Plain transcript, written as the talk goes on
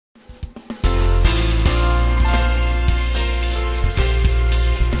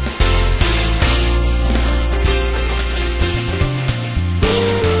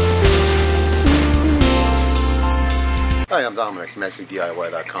Hi, I'm Dominic from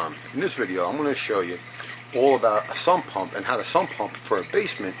DIY.com. In this video, I'm going to show you all about a sump pump and how the sump pump for a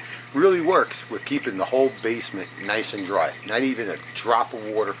basement really works with keeping the whole basement nice and dry. Not even a drop of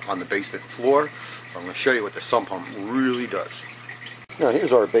water on the basement floor. I'm going to show you what the sump pump really does. Now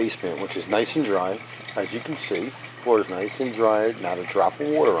here's our basement, which is nice and dry. As you can see, the floor is nice and dry, not a drop of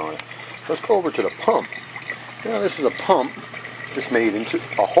water on it. Let's go over to the pump. Now this is a pump just made into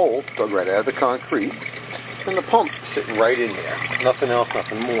a hole dug right out of the concrete. And the pump sitting right in there. Nothing else,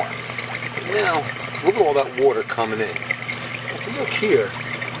 nothing more. Now, look at all that water coming in. If you look here,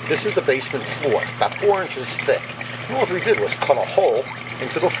 this is the basement floor, about 4 inches thick. And all we did was cut a hole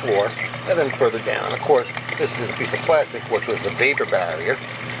into the floor and then further down. Of course, this is a piece of plastic, which was the vapor barrier.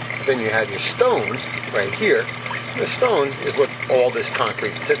 Then you had your stone right here. The stone is what all this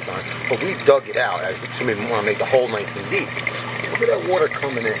concrete sits on. But we dug it out as we want to make the hole nice and deep. Look at that water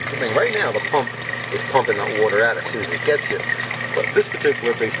coming in. I mean, right now, the pump is pumping that water out as soon as it gets here. But this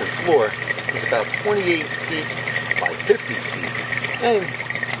particular basement floor is about 28 feet by 50 feet. And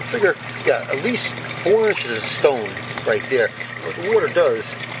you figure, yeah, at least 4 inches of stone right there. What the water does,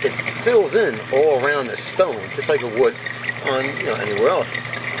 it fills in all around the stone, just like it would on, anywhere else.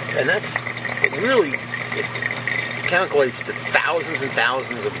 And that's, it calculates to thousands and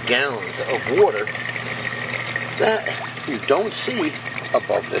thousands of gallons of water that you don't see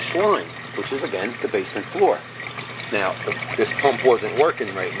above this line, which is, again, the basement floor. Now, if this pump wasn't working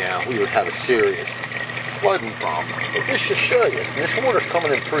right now, we would have a serious flooding problem. But this should show you, this water's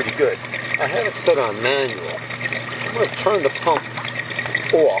coming in pretty good. I have it set on manual. I'm going to turn the pump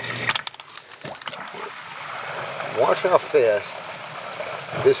off. Watch how fast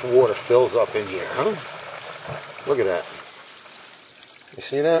this water fills up in here, huh? Look at that. You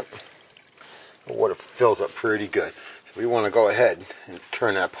see that? The water fills up pretty good. We want to go ahead and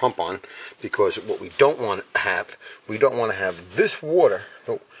turn that pump on, because what we don't want to have, this water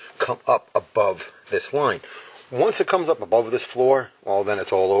come up above this line. Once it comes up above this floor, well, then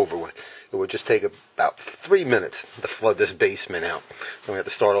it's all over with. It would just take about 3 minutes to flood this basement out. Then we have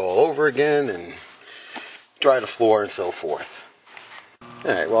to start all over again and dry the floor and so forth.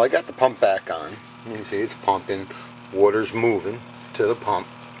 Alright, well, I got the pump back on. You can see it's pumping, water's moving to the pump.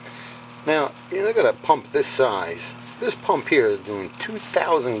 Now, you look at a pump this size. This pump here is doing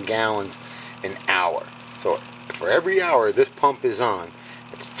 2,000 gallons an hour. So for every hour this pump is on,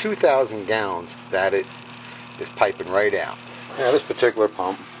 it's 2,000 gallons that it is piping right out. Now this particular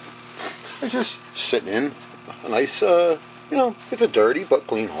pump is just sitting in a nice, it's a dirty but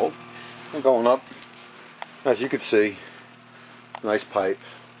clean hole. And going up, as you can see, nice pipe.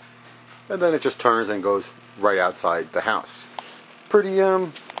 And then it just turns and goes right outside the house. Pretty,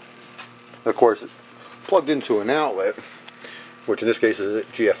 of course, plugged into an outlet, which in this case is a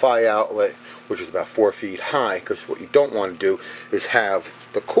GFI outlet, which is about 4 feet high, because what you don't want to do is have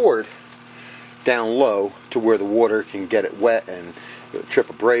the cord down low to where the water can get it wet and trip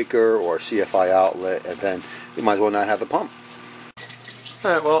a breaker or a CFI outlet, and then you might as well not have the pump.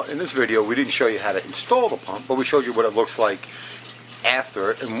 Alright, well, in this video we didn't show you how to install the pump, but we showed you what it looks like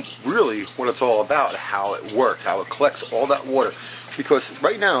after it, and really what it's all about, how it works, how it collects all that water. Because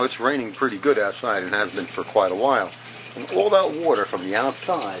right now it's raining pretty good outside and has been for quite a while. And all that water from the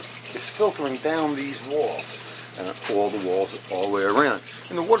outside is filtering down these walls. And all the walls all the way around.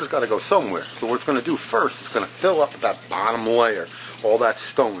 And the water's got to go somewhere. So what it's going to do first, it's going to fill up that bottom layer. All that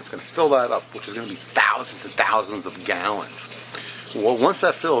stone, it's going to fill that up, which is going to be thousands and thousands of gallons. Well, once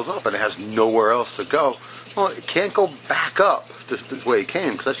that fills up and it has nowhere else to go, well, it can't go back up this way it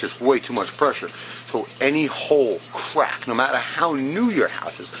came, because that's just way too much pressure. So any hole, crack, no matter how new your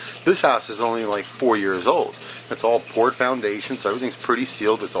house is, this house is only like 4 years old. It's all poured foundation, so everything's pretty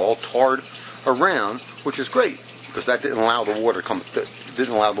sealed. It's all tarred around, which is great, because that didn't allow the water to come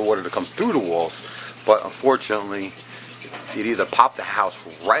through the walls. But unfortunately, it either popped the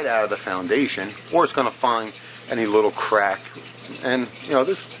house right out of the foundation, or it's going to find any little crack. And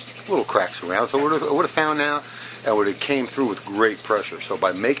there's little cracks around, so it would have found out, and would have came through with great pressure. So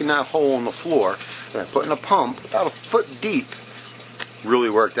by making that hole in the floor and putting a pump about 1 foot deep, really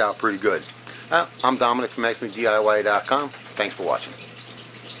worked out pretty good. I'm Dominic from DIY.com. Thanks for watching.